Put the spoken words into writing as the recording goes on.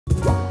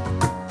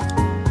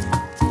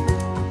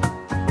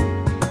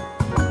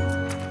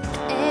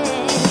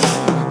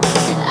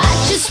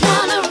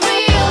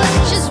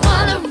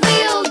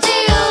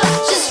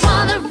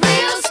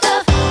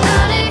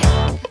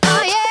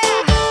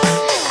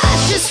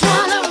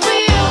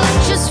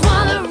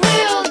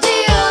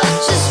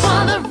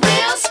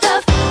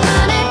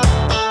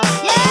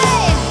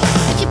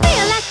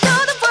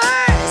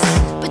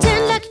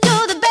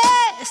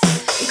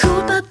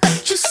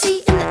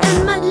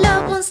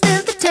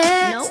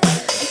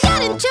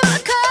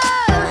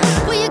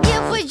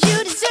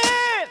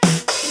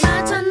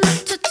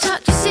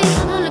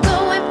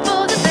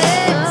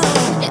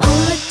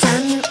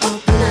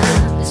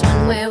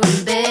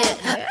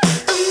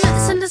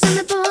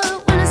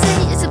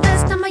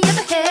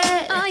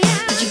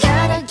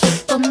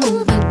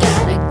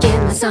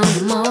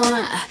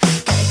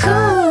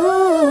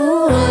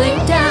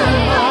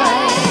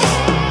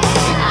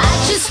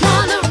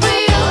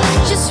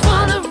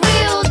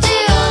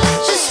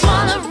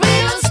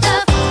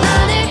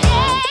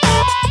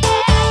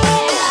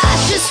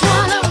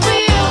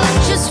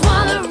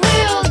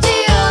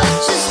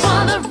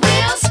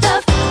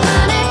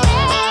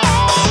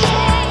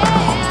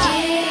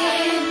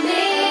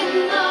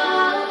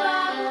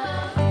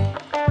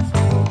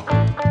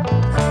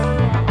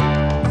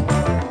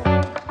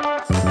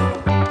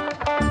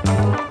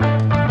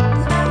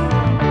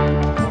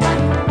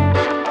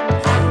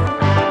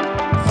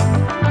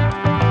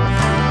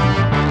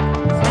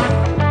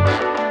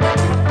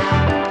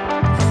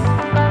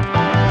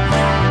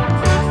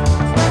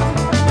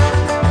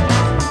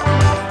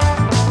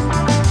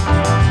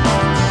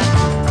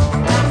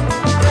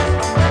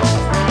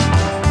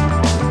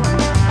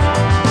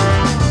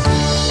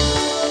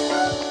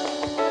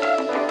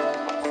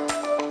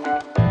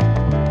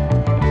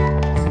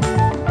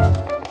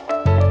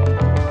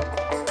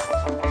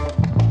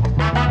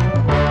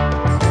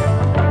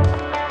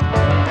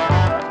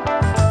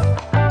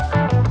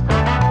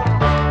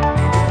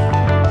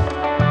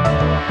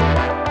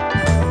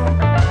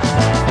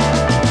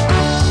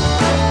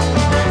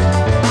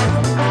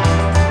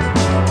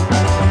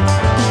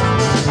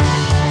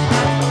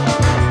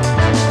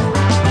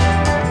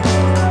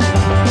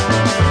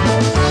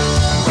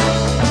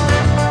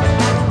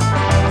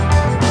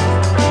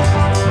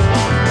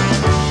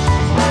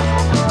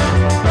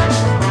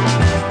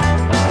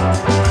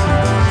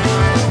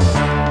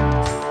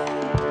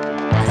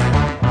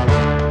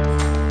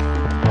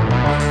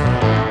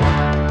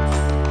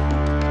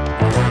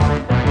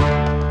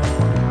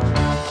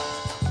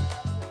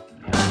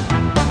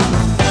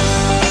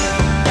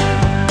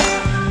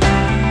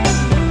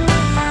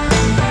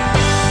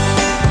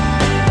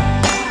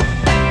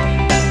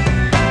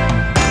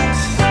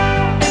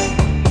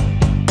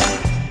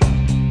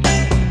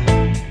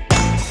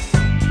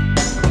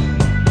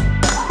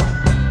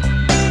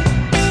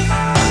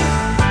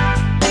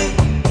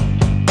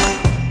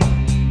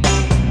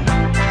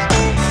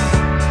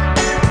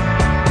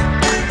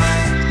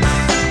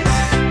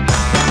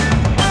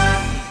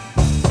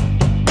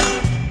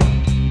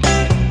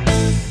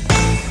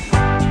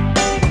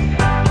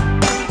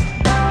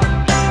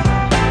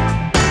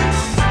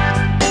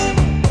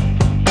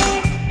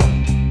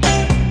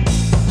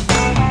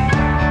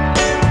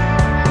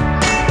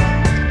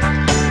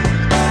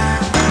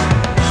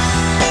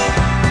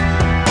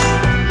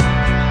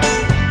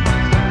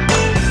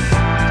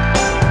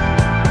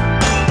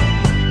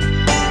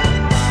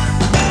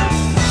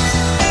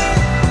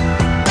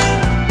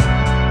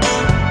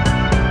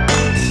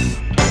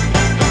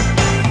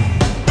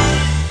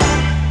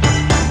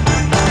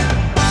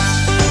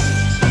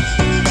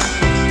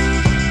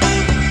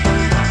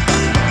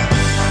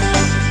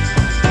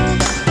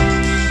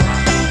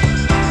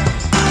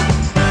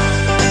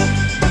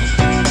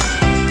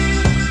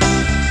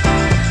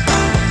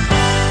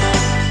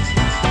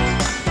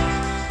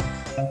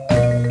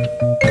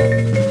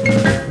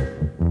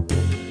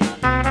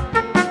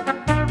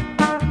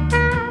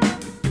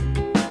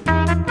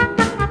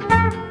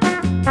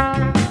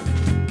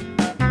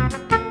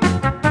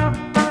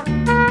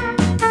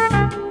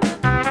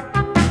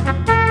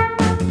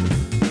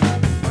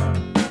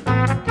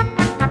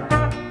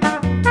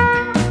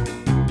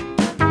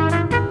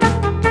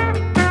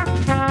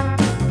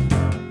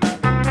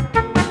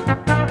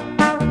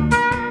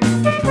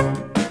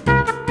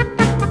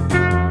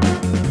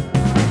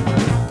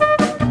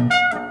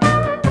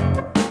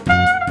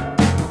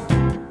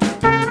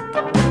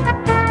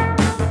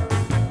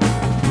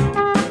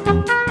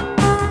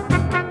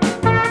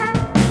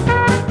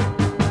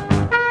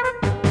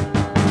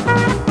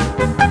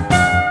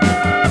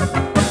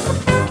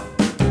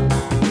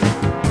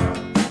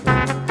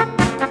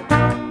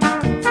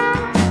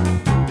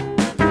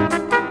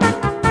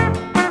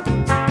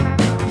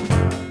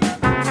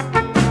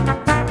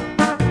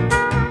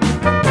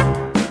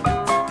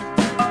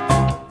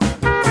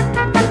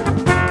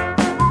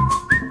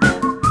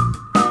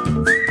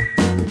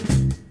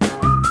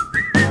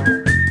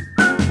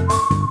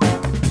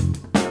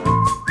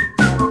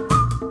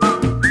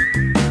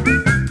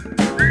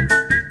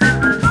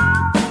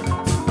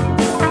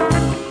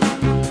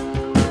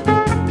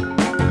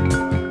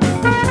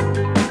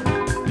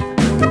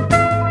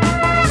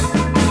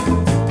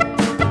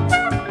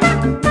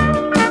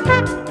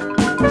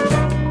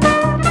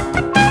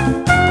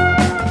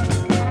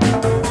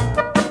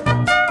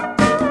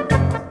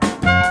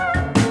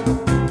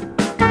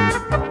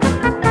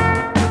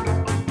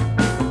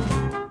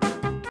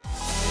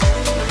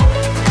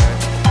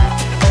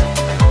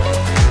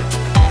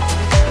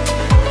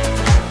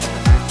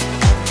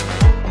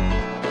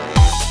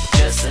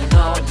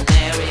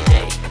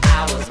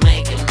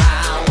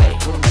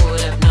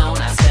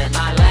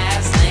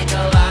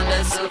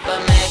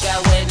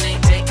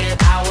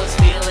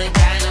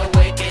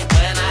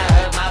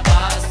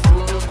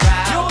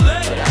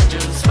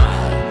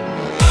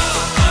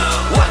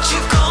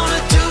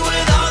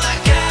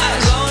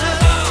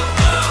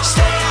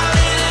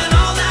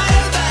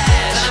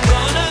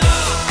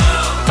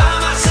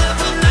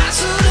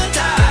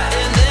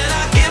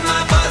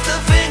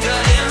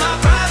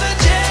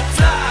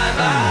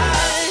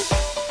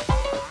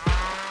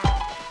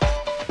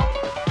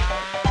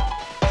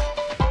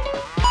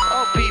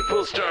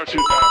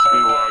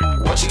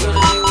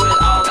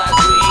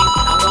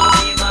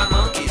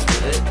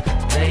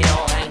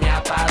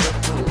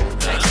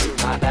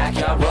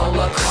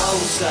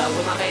coaster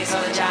with my face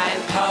on a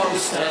giant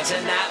poster.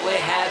 Tonight we're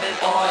having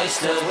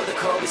oysters with the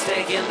Kobe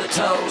steak in the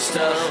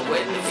toaster.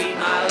 Waiting to feed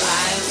my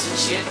lions and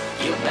shit,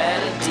 you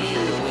better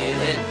deal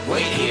with it.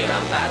 Wait here,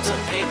 I'm about to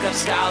pick up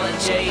Scarlett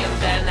J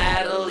and then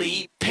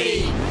Natalie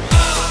P.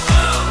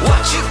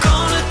 What you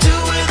gonna do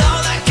with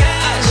all that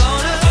cash?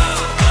 Gonna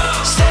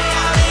stay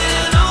out in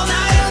an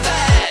all-nighter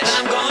bash.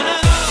 I'm gonna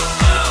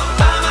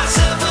buy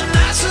myself a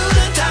nice suit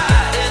and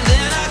tie, and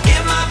then I'll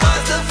give my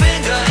boss the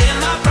finger in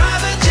my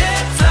private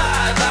jet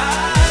flyby.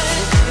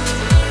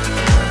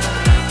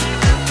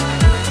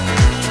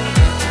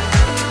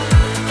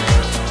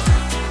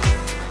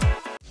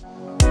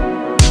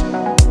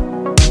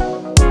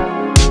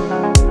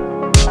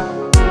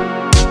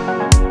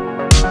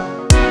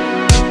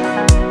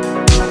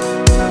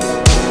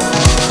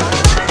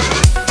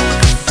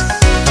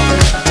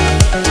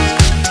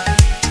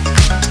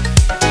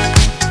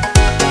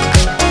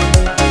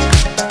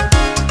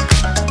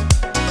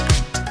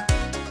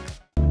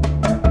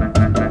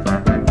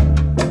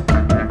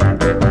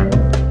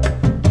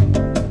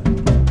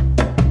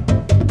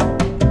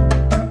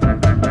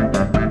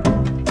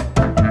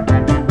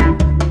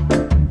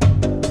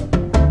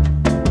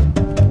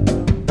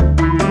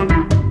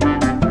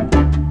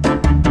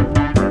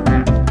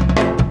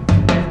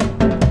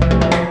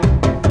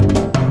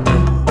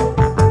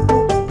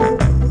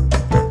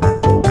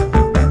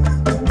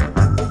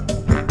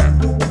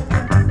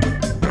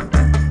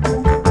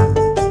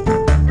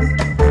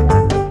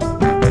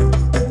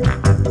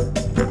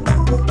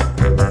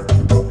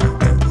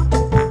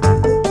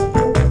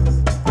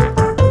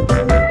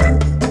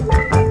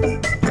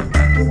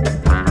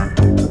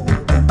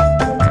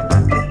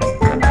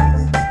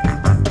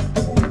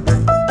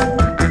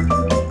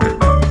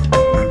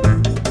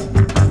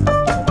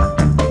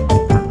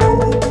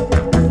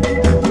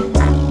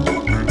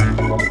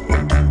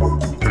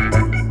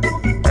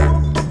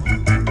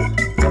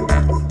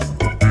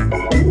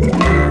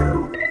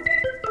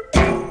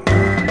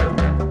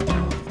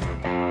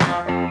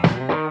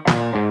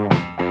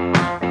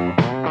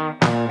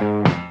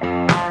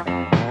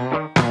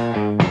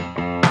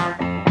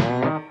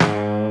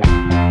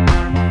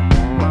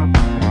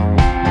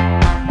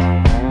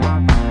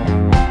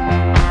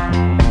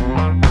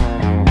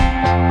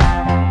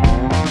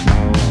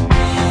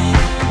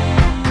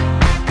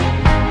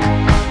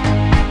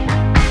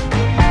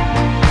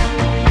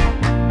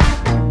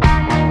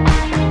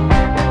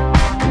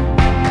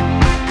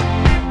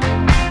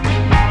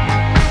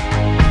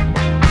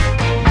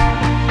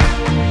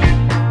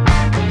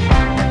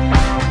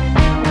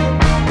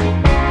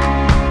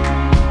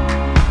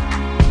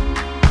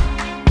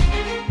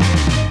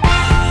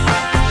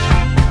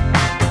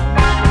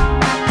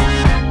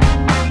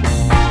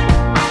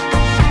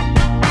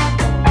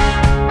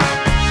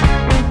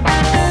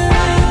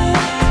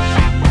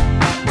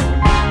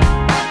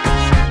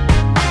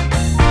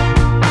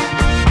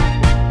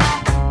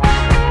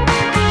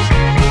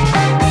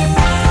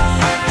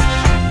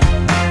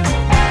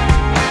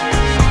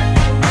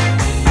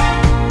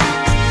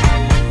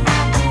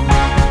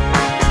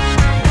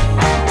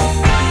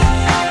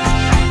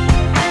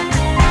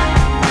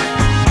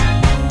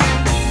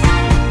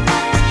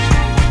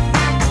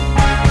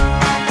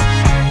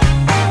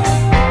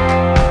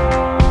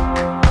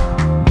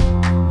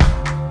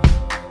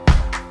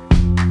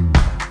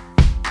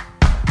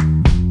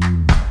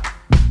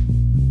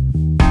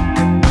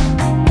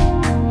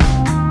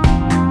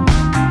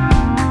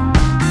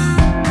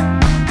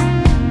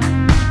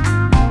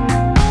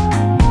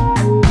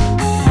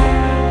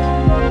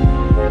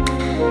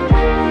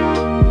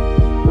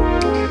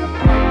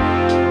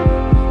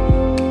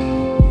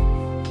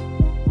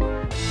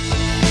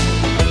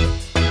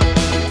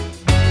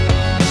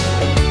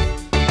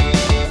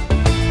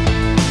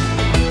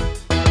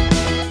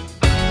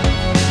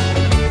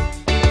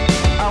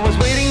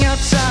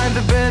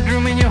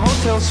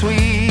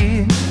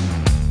 Suite.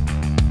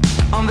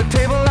 On the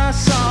table I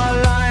saw a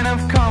line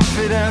of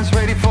confidence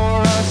ready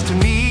for us to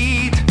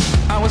meet.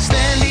 I was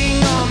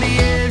standing on the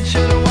edge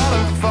of the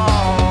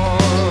waterfall,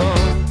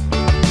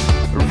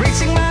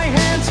 raising my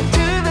hands up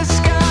to the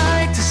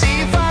sky to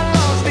see if I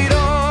lost it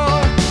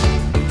all.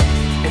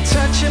 It's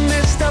such a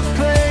messed up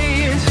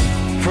place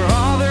for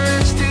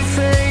others to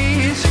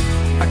face.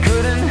 I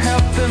couldn't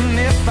help them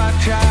if I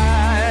tried.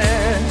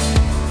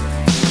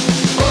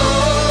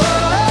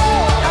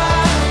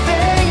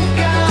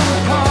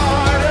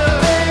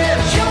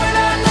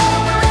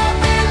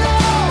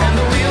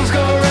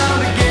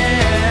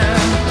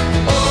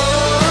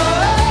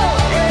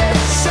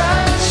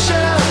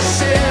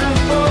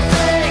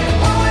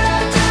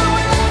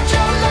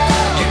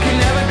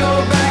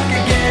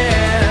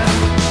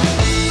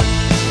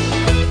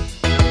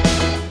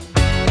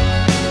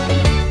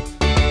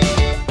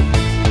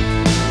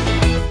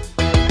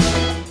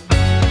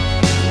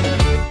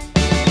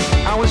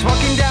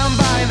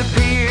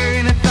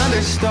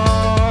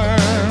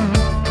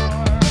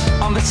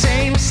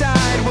 Same side